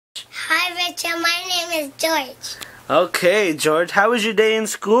Hi, Richard. My name is George. Okay, George. How was your day in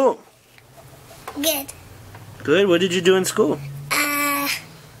school? Good. Good. What did you do in school?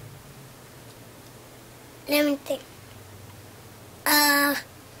 Let me think.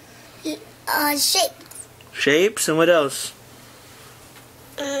 Shapes. Shapes, and what else?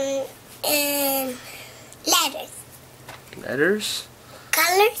 And letters. Letters?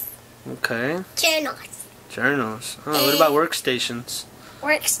 Colors. Okay. Journals. Journals. Oh, what about workstations?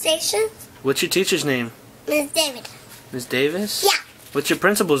 Workstations. What's your teacher's name? Miss David. Miss Davis? Yeah. What's your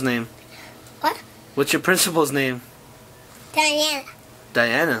principal's name? What? What's your principal's name? Diana.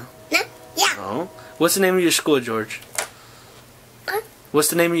 Diana? No? Yeah. Oh. What's the name of your school, George? What? What's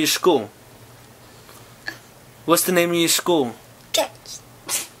the name of your school? What's the name of your school? George.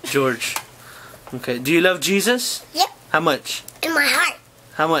 George. Okay. Do you love Jesus? Yep. How much? In my heart.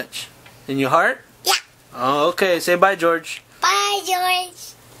 How much? In your heart? Yeah. Oh, okay. Say bye, George. Bye, George.